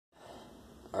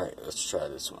Alright, let's try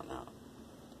this one out.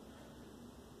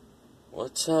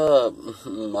 What's up,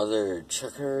 Mother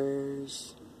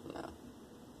Chuckers? No.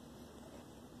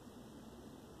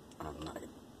 I'm not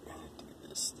gonna do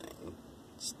this thing.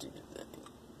 Stupid thing.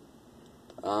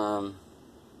 Alright,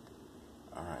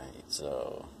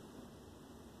 so.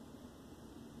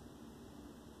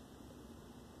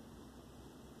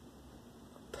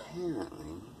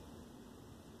 Apparently,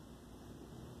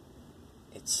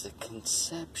 it's the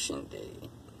conception date.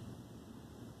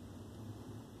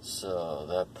 So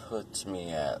that puts me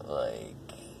at I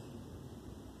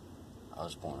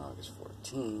was born August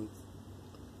 14th.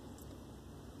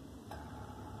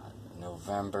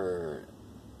 November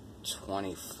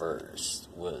 21st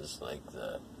was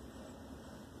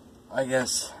I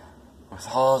guess, with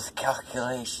all the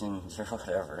calculations or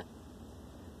whatever.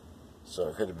 So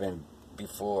it could have been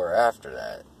before or after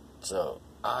that. So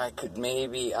I'm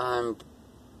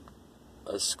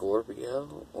a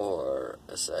Scorpio or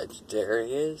a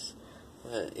Sagittarius.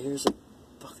 But here's the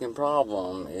fucking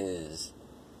problem is,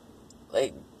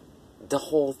 the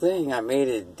whole thing, I made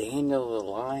it Daniel the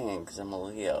Lion because I'm a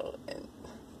Leo. And,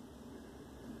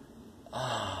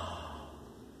 I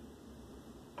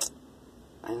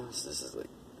know this is,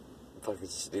 fucking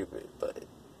stupid, but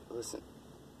listen.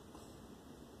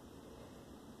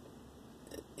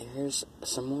 Here's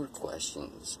some more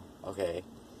questions, okay?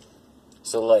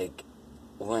 So,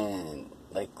 when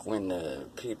the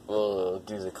people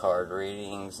do the card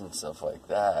readings and stuff like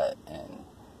that, and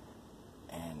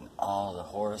all the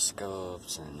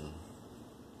horoscopes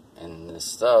and this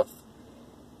stuff,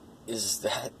 is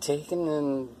that taken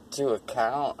into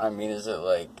account? I mean, is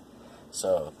it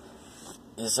so,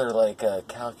 is there a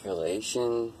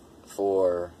calculation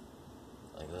for,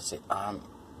 let's say I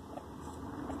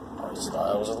was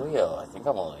a Leo, I think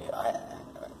I'm a Leo,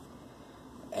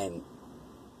 and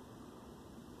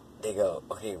they go,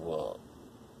 okay, well,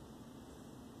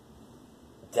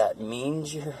 that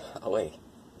means you're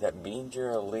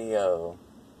a Leo,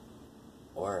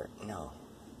 or no.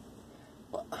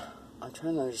 What I'm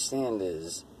trying to understand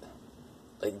is,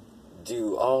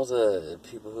 do all the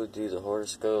people who do the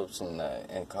horoscopes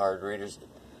and card readers,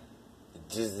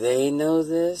 do they know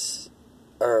this?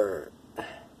 Or,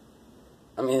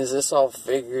 I mean, is this all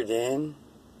figured in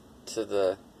to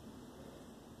the...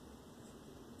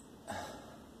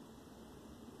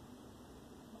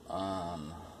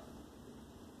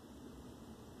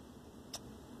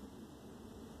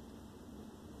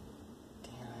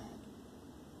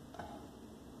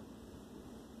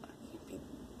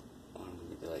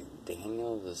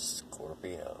 Daniel the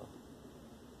Scorpio.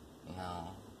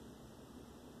 No.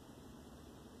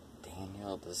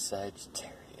 Daniel the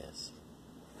Sagittarius.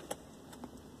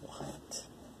 What?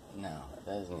 No,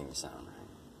 that doesn't even sound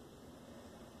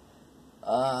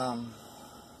right.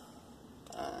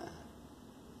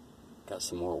 Got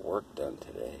some more work done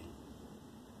today.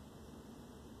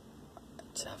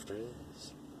 It's after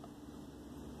this.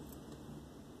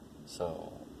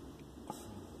 So,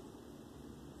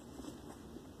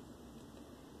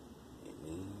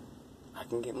 I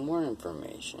can get more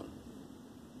information.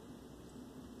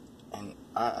 And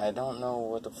I don't know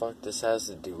what the fuck this has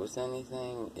to do with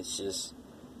anything. It's just,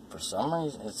 for some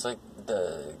reason, it's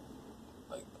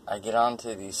I get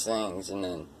onto these things and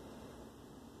then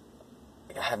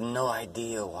I have no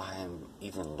idea why I'm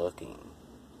even looking.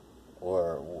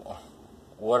 Or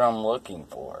what I'm looking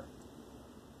for.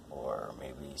 Or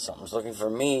maybe something's looking for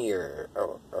me, or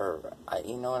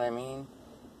you know what I mean?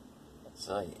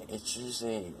 It's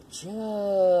usually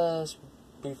just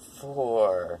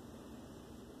before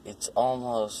it's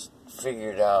almost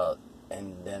figured out,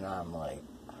 and then I'm like,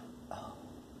 oh,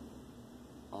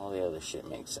 all the other shit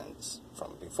makes sense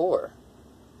from before.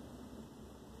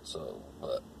 So,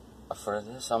 but for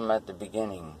this, I'm at the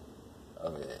beginning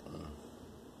of it, and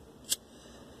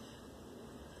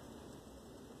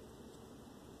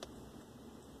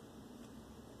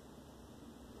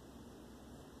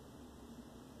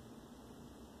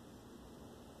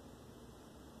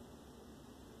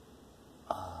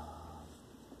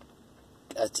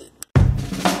that's it.